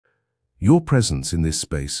Your presence in this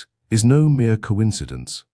space is no mere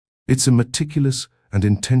coincidence. It's a meticulous and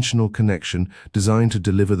intentional connection designed to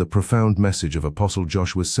deliver the profound message of Apostle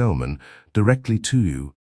Joshua Selman directly to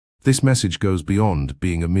you. This message goes beyond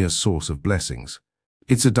being a mere source of blessings.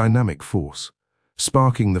 It's a dynamic force,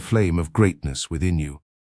 sparking the flame of greatness within you.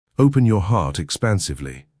 Open your heart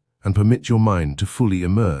expansively and permit your mind to fully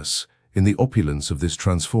immerse in the opulence of this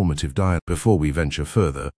transformative dialogue. Before we venture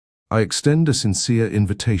further, I extend a sincere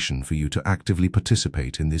invitation for you to actively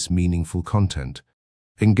participate in this meaningful content.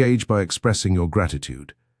 Engage by expressing your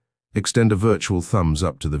gratitude. Extend a virtual thumbs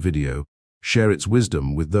up to the video, share its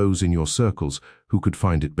wisdom with those in your circles who could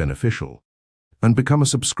find it beneficial, and become a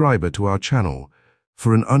subscriber to our channel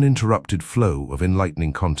for an uninterrupted flow of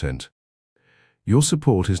enlightening content. Your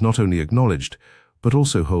support is not only acknowledged, but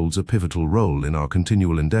also holds a pivotal role in our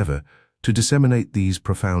continual endeavor to disseminate these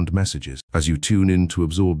profound messages. As you tune in to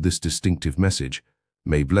absorb this distinctive message,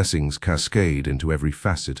 may blessings cascade into every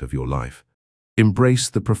facet of your life.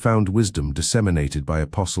 Embrace the profound wisdom disseminated by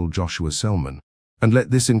Apostle Joshua Selman, and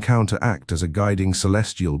let this encounter act as a guiding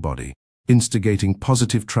celestial body, instigating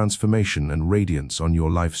positive transformation and radiance on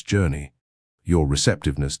your life's journey. Your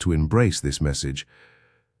receptiveness to embrace this message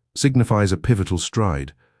signifies a pivotal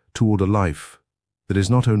stride toward a life that is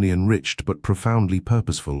not only enriched but profoundly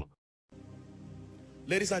purposeful.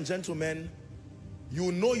 Ladies and gentlemen,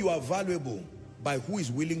 you know you are valuable by who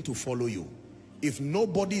is willing to follow you. If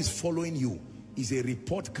nobody is following you, it's a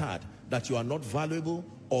report card that you are not valuable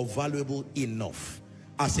or valuable enough.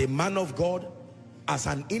 As a man of God, as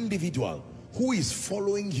an individual who is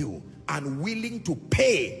following you and willing to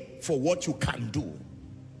pay for what you can do.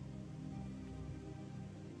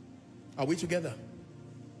 Are we together?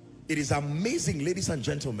 It is amazing, ladies and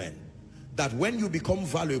gentlemen, that when you become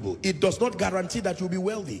valuable, it does not guarantee that you'll be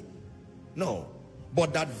wealthy. No.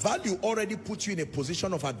 But that value already puts you in a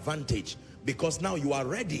position of advantage, because now you are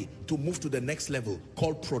ready to move to the next level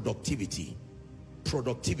called productivity.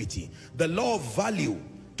 Productivity. The law of value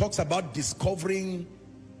talks about discovering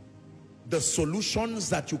the solutions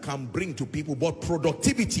that you can bring to people, but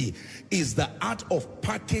productivity is the art of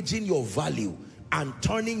packaging your value and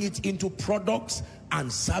turning it into products and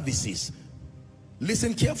services.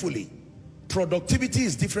 Listen carefully. Productivity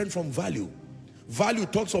is different from value. Value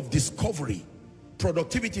talks of discovery.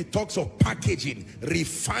 Productivity talks of packaging,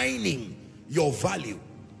 refining your value.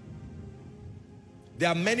 There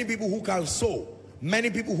are many people who can sew, many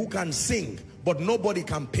people who can sing, but nobody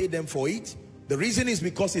can pay them for it. The reason is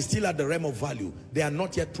because it's still at the realm of value. They are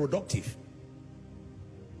not yet productive.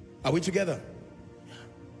 Are we together?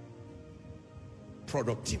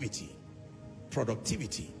 Productivity.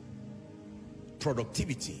 Productivity.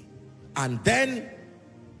 Productivity. And then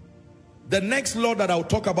the next law that I'll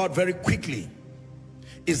talk about very quickly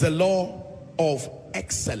is the law of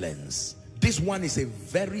excellence. This one is a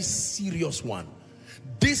very serious one.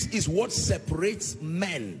 This is what separates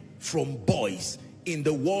men from boys in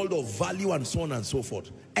the world of value and so on and so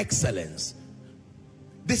forth. Excellence.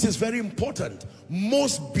 This is very important.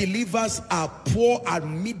 Most believers are poor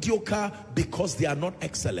and mediocre because they are not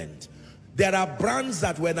excellent. There are brands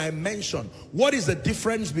that when I mention, what is the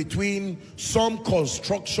difference between some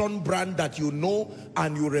construction brand that you know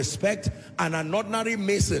and you respect and an ordinary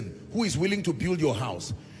mason who is willing to build your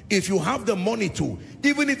house? If you have the money to,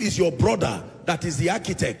 even if it's your brother that is the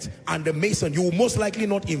architect and the mason, you will most likely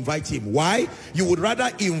not invite him. Why? You would rather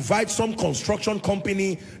invite some construction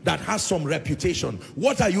company that has some reputation.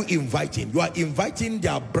 What are you inviting? You are inviting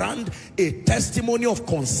their brand, a testimony of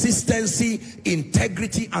consistency,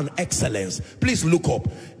 integrity, and excellence. Please look up.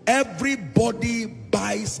 Everybody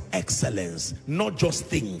buys excellence, not just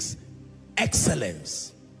things.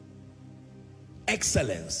 Excellence.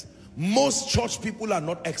 Excellence. Most church people are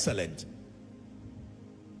not excellent.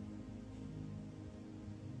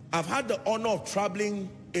 I've had the honor of traveling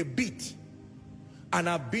a bit, and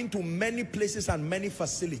I've been to many places and many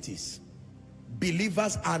facilities.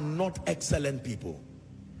 Believers are not excellent people.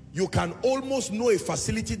 You can almost know a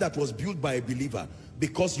facility that was built by a believer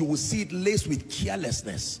because you will see it laced with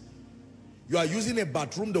carelessness. You are using a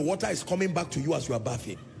bathroom, the water is coming back to you as you are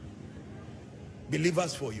bathing.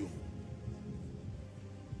 Believers for you.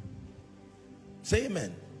 Say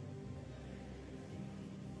amen.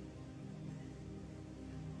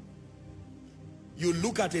 You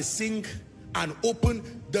look at a sink and open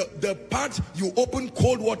the part, you open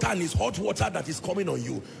cold water and it's hot water that is coming on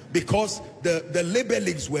you because the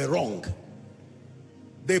labelings were wrong.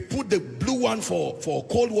 They put the blue one for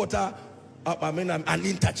cold water and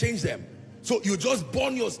interchange them. So you just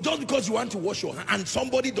burn yours just because you want to wash your hand and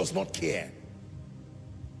somebody does not care.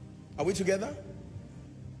 Are we together?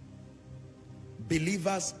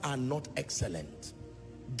 believers are not excellent.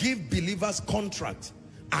 Give believers contract,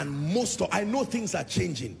 and I know things are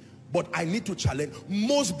changing, but I need to challenge.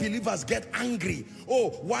 Most believers get angry. Oh,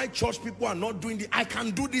 why church people are not doing this? I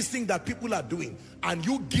can do this thing that people are doing. And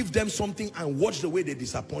you give them something and watch the way they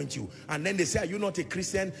disappoint you. And then they say, are you not a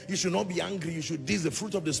Christian? You should not be angry. You should, this, the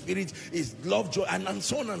fruit of the Spirit is love, joy, and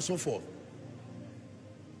so on and so forth.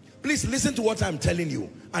 Please listen to what I'm telling you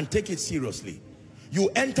and take it seriously. You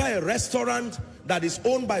enter a restaurant that is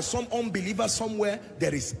owned by some unbeliever somewhere,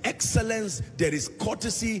 there is excellence, there is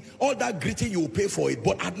courtesy, all that greeting, you will pay for it.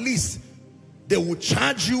 But at least they will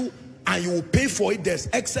charge you and you will pay for it. There's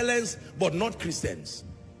excellence, but not Christians.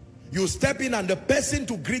 You step in and the person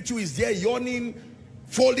to greet you is there yawning,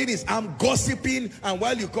 folding his arm, gossiping, and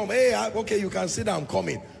while you come, hey, okay, you can sit down, I'm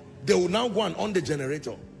coming. They will now go and on the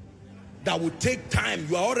generator. That will take time.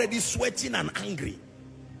 You are already sweating and angry.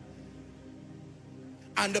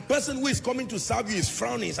 And the person who is coming to serve you is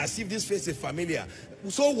frowning as if this face is familiar.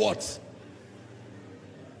 So what?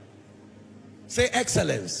 Say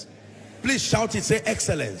excellence. Please shout it. Say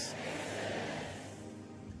excellence.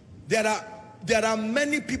 There are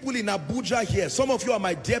many people in Abuja here. Some of you are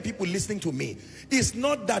my dear people listening to me. It's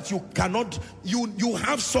not that you cannot, you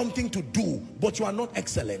have something to do, but you are not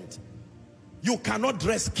excellent. You cannot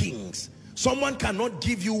dress kings. Someone cannot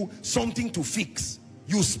give you something to fix.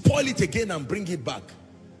 You spoil it again and bring it back.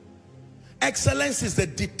 Excellence is the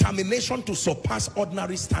determination to surpass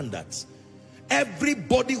ordinary standards.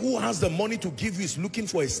 Everybody who has the money to give you is looking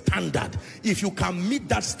for a standard. If you can meet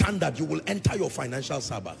that standard, you will enter your financial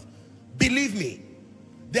Sabbath. Believe me,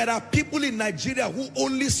 there are people in Nigeria who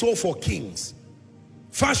only sow for kings,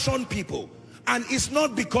 fashion people. And it's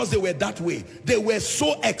not because they were that way. They were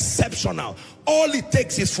so exceptional. All it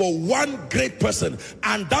takes is for one great person,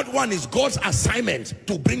 and that one is God's assignment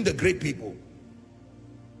to bring the great people.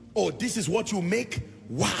 Oh, this is what you make?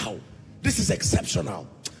 Wow, this is exceptional.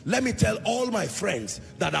 Let me tell all my friends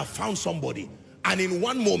that have found somebody, and in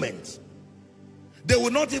one moment, they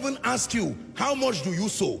will not even ask you, how much do you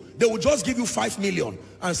sow? They will just give you 5 million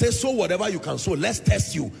and say, sow whatever you can sow. Let's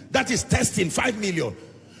test you. That is testing. 5 million.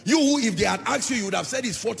 You, if they had asked you, you would have said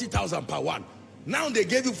it's 40,000 per one. Now they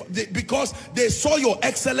gave you, because they saw your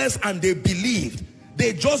excellence and they believed.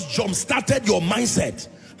 They just jump-started your mindset.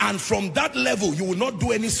 And from that level, you will not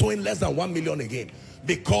do any sowing less than 1 million again,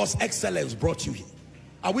 because excellence brought you here.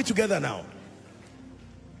 Are we together now?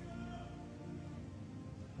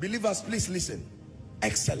 Believers, please listen.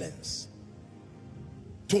 Excellence.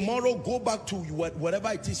 Tomorrow, go back to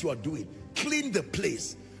whatever it is you are doing. Clean the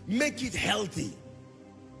place. Make it healthy.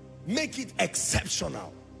 Make it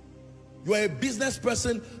exceptional. You are a business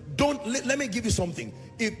person. Let me give you something.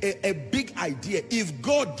 If a big idea, if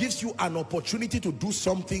God gives you an opportunity to do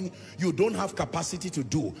something you don't have capacity to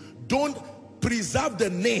do, don't preserve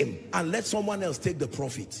the name and let someone else take the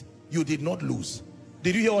profit. You did not lose.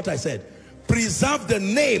 Did you hear what I said? Preserve the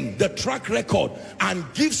name, the track record, and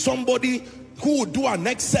give somebody who will do an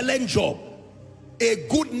excellent job. A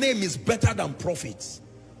good name is better than profits.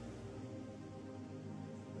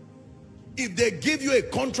 If they give you a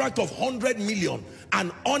contract of 100 million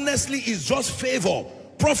and honestly it's just favor,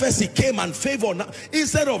 prophecy came and favor, now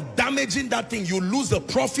instead of damaging that thing, you lose the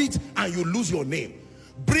profit and you lose your name.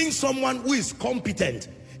 Bring someone who is competent.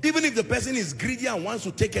 Even if the person is greedy and wants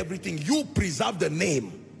to take everything, you preserve the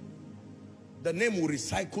name. The name will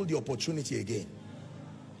recycle the opportunity again.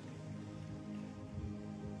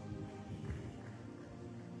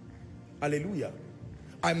 Hallelujah.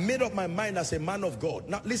 I made up my mind as a man of God.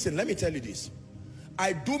 Now listen, let me tell you this.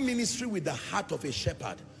 I do ministry with the heart of a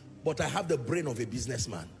shepherd, but I have the brain of a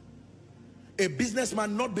businessman. A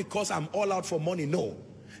businessman, not because I'm all out for money, no.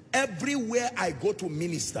 Everywhere I go to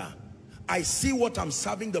minister, I see what I'm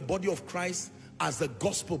serving the body of Christ as the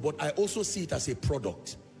gospel, but I also see it as a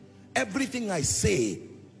product. Everything I say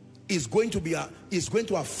is going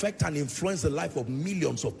to affect and influence the life of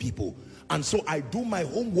millions of people. And so I do my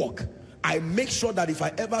homework. I make sure that if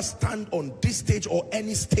I ever stand on this stage or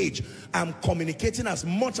any stage, I'm communicating as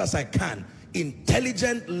much as I can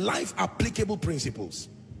intelligent, life applicable principles.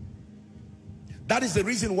 That is the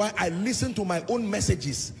reason why I listen to my own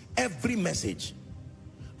messages, every message.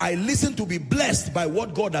 I listen to be blessed by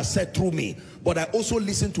what God has said through me, but I also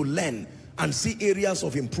listen to learn and see areas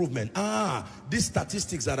of improvement. These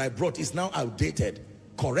statistics that I brought is now outdated.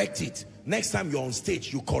 Correct it. Next time you're on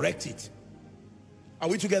stage, you correct it. Are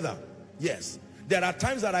we together? Yes. There are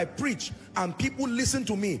times that I preach and people listen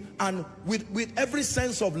to me, and with every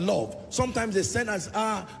sense of love, sometimes they send us,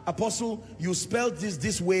 Apostle, you spelled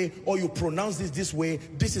this way, or you pronounce this way.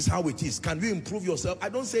 This is how it is. Can you improve yourself? I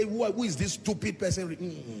don't say, who is this stupid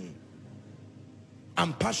person?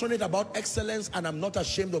 I'm passionate about excellence, and I'm not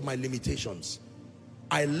ashamed of my limitations.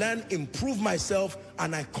 I learn, improve myself,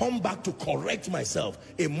 and I come back to correct myself,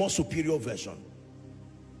 a more superior version.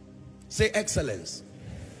 Say excellence.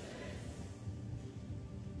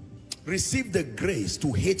 Receive the grace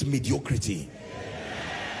to hate mediocrity.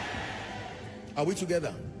 Are we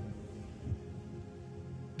together?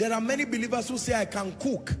 There are many believers who say, I can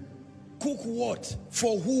cook. Cook what?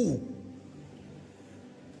 For who?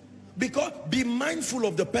 Because be mindful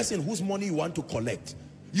of the person whose money you want to collect.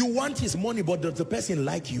 You want his money, but does the person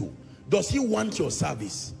like you? Does he want your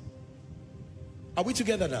service? Are we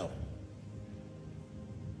together now?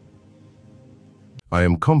 I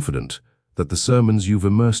am confident that the sermons you've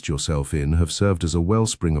immersed yourself in have served as a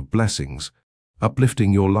wellspring of blessings,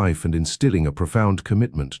 uplifting your life and instilling a profound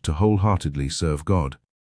commitment to wholeheartedly serve God.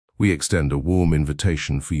 We extend a warm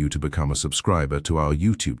invitation for you to become a subscriber to our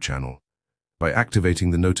YouTube channel. By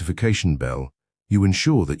activating the notification bell, you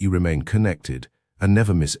ensure that you remain connected and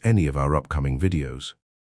never miss any of our upcoming videos.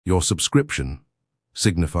 Your subscription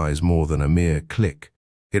signifies more than a mere click.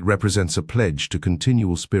 It represents a pledge to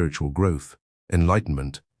continual spiritual growth,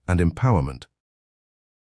 enlightenment, and empowerment.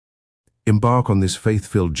 Embark on this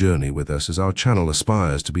faith-filled journey with us as our channel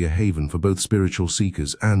aspires to be a haven for both spiritual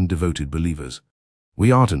seekers and devoted believers.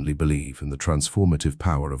 We ardently believe in the transformative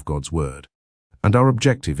power of God's Word, and our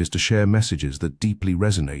objective is to share messages that deeply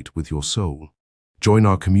resonate with your soul. Join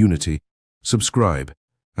our community, subscribe,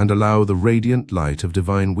 and allow the radiant light of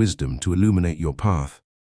divine wisdom to illuminate your path.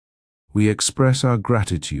 We express our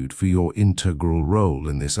gratitude for your integral role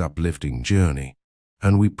in this uplifting journey,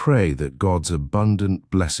 and we pray that God's abundant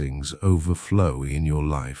blessings overflow in your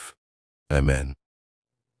life. Amen.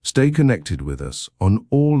 Stay connected with us on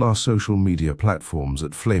all our social media platforms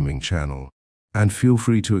at Flaming Channel, and feel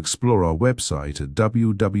free to explore our website at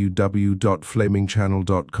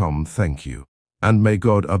www.flamingchannel.com. Thank you, and may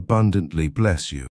God abundantly bless you.